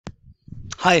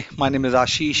Hi, my name is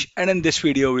Ashish, and in this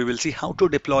video, we will see how to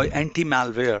deploy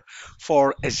anti-malware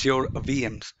for Azure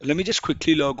VMs. Let me just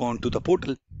quickly log on to the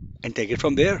portal and take it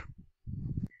from there.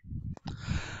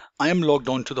 I am logged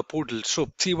on to the portal.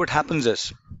 So see what happens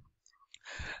is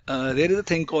there is a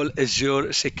thing called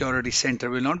Azure Security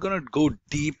Center. We're not going to go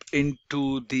deep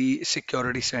into the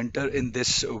Security Center in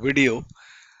this video,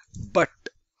 but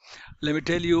let me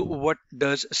tell you what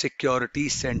does Security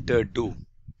Center do.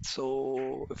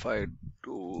 So if I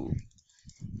do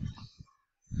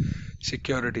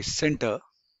Security Center,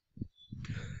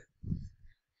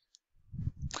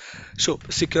 so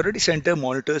Security Center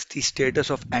monitors the status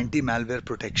of anti-malware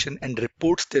protection and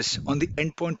reports this on the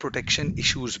Endpoint Protection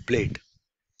Issues blade.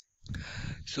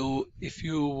 So if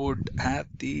you would have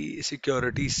the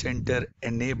Security Center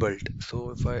enabled,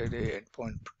 so if I say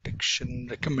Endpoint Protection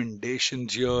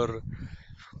recommendations here,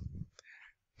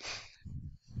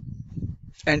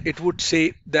 and it would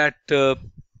say that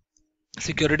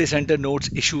Security Center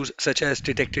notes issues such as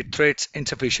detected threats,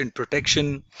 insufficient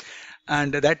protection,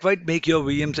 and that might make your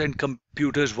VMs and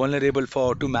computers vulnerable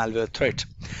to malware threats.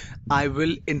 I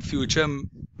will in future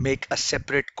make a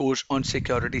separate course on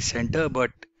Security Center, but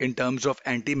in terms of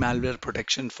anti-malware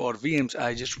protection for VMs,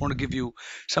 I just want to give you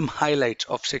some highlights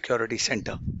of Security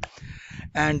Center.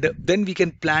 And then we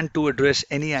can plan to address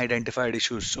any identified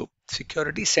issues. So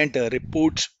Security Center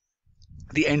reports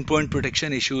the endpoint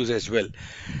protection issues as well.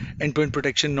 Endpoint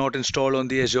protection not installed on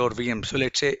the Azure VM. So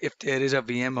let's say if there is a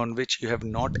VM on which you have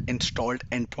not installed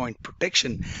endpoint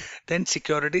protection, then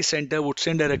Security Center would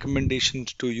send a recommendation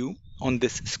to you on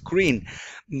this screen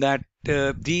that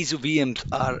these VMs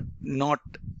are not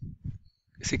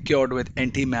secured with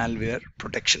anti-malware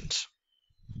protections.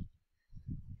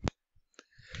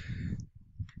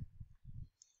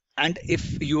 And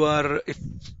if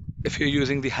you're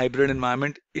using the hybrid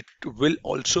environment, it will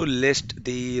also list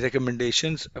the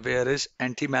recommendations, whereas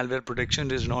anti-malware protection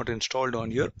is not installed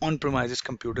on your on-premises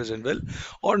computers as well,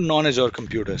 or non-Azure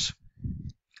computers.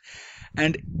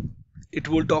 And it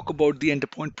will talk about the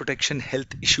endpoint protection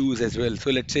health issues as well. So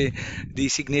let's say the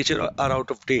signature are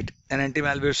out of date. An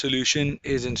anti-malware solution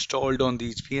is installed on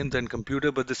these VMs and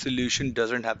computer, but the solution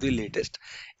doesn't have the latest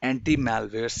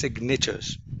anti-malware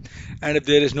signatures. And if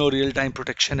there is no real-time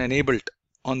protection enabled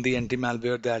on the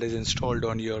anti-malware that is installed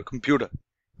on your computer.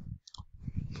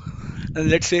 And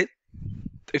let's say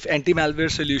if anti-malware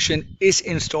solution is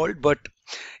installed, but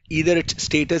either its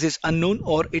status is unknown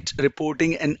or it's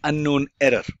reporting an unknown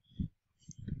error.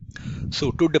 So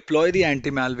to deploy the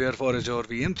anti-malware for Azure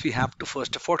VMs, we have to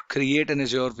first of all create an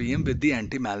Azure VM with the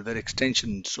anti-malware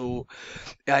extension. So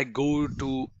I go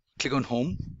to click on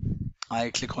Home, I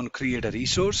click on Create a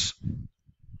Resource,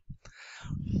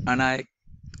 and I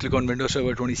click on Windows Server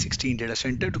 2016 Data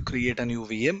Center to create a new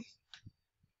VM.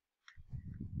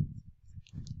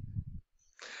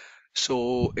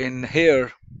 So in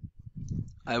here,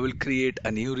 I will create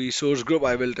a new resource group.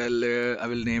 I will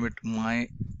name it my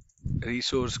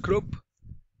resource group.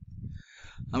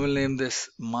 I will name this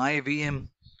my VM.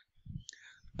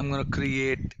 I'm going to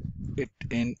create it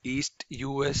in East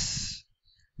US.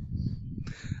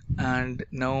 And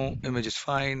now image is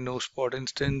fine, no spot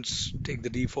instance, take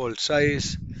the default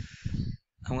size.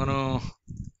 I'm gonna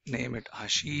name it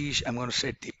Ashish. I'm gonna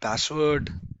set the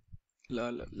password.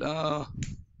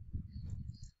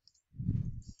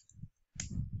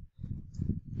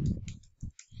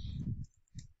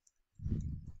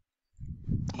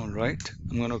 All right,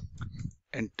 I'm gonna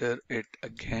enter it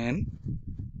again.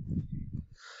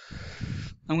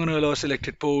 I'm going to allow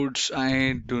selected ports.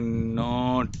 I do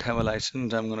not have a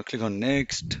license. I'm going to click on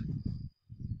next.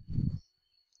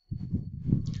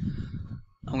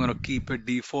 I'm going to keep it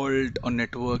default. On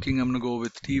networking, I'm going to go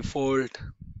with default.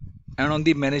 And on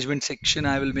the management section,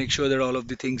 I will make sure that all of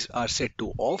the things are set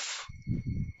to off.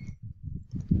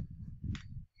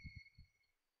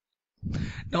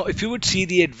 Now, if you would see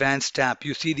the advanced tab,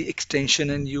 you see the extension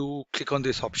and you click on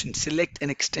this option. Select an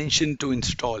extension to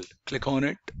install. Click on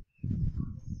it.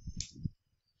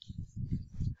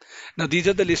 Now, these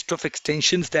are the list of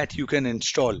extensions that you can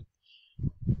install.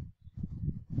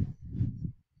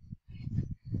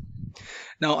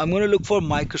 Now, I'm going to look for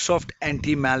Microsoft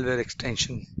Anti-Malware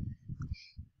extension.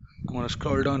 I'm going to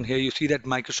scroll down here. You see that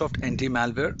Microsoft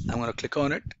Anti-Malware. I'm going to click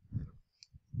on it.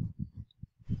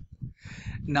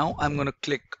 Now, I'm going to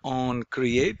click on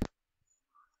Create.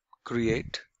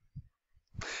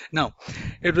 Now,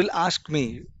 it will ask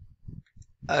me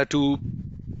to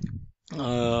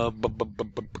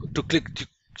click.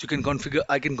 You can configure.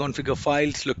 I can configure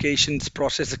files, locations,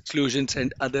 process exclusions,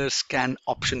 and other scan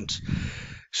options.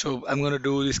 So I'm going to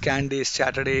do the scan day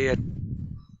Saturday at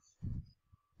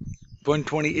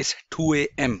 120 is 2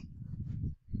 a.m.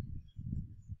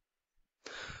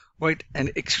 Right,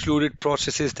 and excluded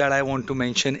processes that I want to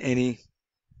mention any.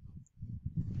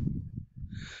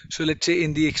 So let's say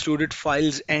in the excluded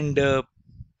files and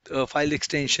file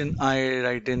extension, I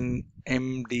write in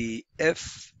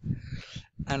MDF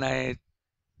and I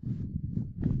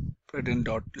put in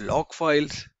 .log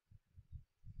files.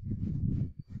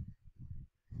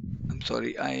 I'm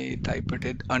sorry, I typed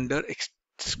it under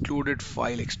excluded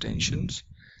file extensions.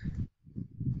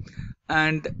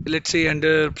 And let's say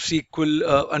under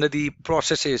SQL, under the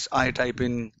processes, I type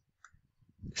in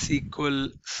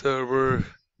SQL Server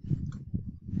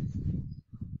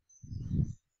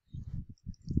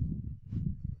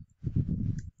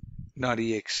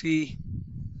 .exe.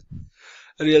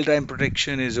 Real-time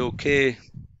protection is okay.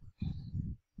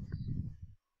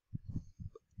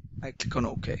 I click on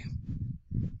OK.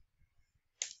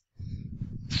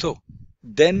 So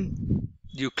then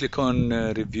you click on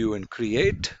review and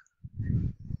create.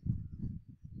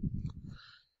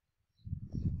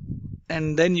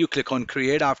 And then you click on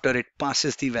create after it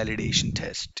passes the validation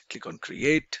test. Click on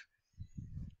create.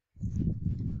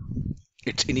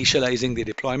 It's initializing the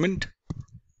deployment.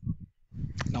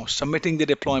 Now submitting the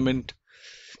deployment.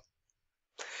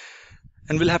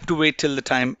 And we'll have to wait till the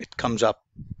time it comes up.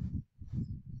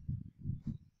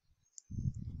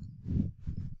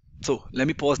 So let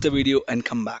me pause the video and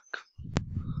come back.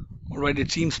 All right,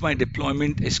 it seems my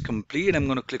deployment is complete. I'm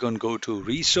going to click on go to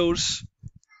resource.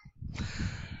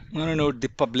 I'm going to note the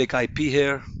public IP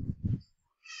here.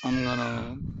 I'm going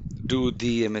to do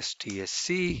the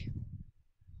MSTSC.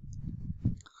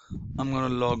 I'm going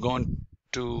to log on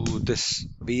to this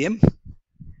VM.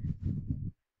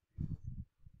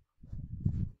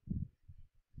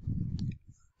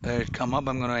 Let it come up.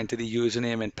 I'm going to enter the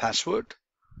username and password.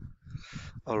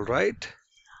 All right.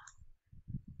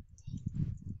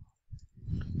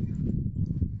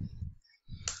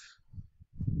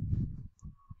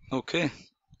 Okay.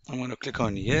 I'm going to click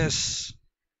on yes.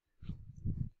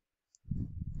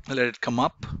 Let it come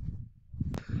up.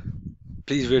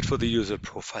 Please wait for the user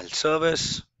profile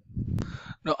service.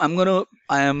 Now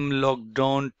I am logged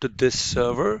on to this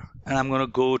server and I'm going to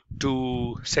go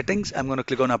to settings. I'm going to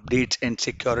click on updates and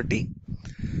security.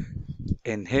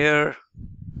 In here,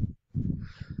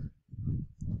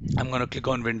 I'm going to click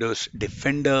on Windows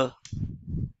Defender.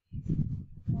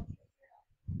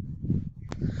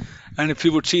 And if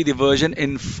you would see the version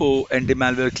info,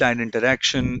 anti-malware client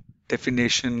interaction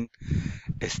definition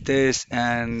is this,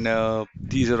 and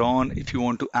these are on. If you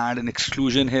want to add an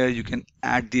exclusion here, you can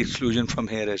add the exclusion from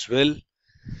here as well.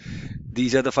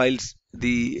 These are the files,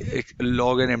 the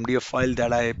log and MDF file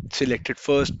that I selected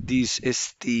first. This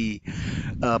is the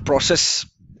process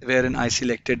wherein I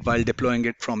selected while deploying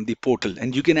it from the portal.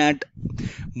 And you can add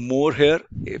more here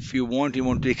if you want. You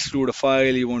want to exclude a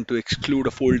file, you want to exclude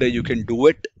a folder, you can do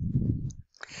it.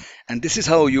 And this is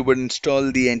how you would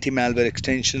install the anti-malware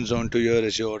extensions onto your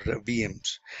Azure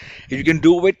VMs. You can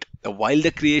do it while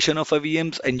the creation of a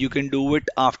VMs, and you can do it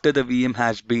after the VM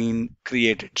has been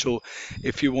created. So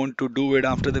if you want to do it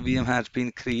after the VM has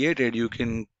been created, you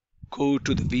can go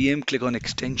to the VM, click on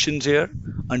extensions here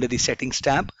under the settings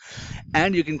tab,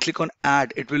 and you can click on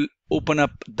add. It will open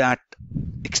up that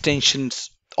extensions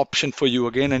option for you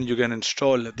again, and you can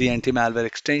install the anti-malware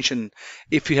extension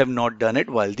if you have not done it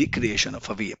while the creation of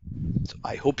a VM. So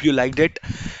I hope you liked it.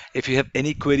 If you have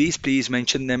any queries, please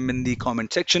mention them in the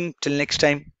comment section. Till next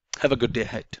time, have a good day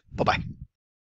ahead. Bye-bye.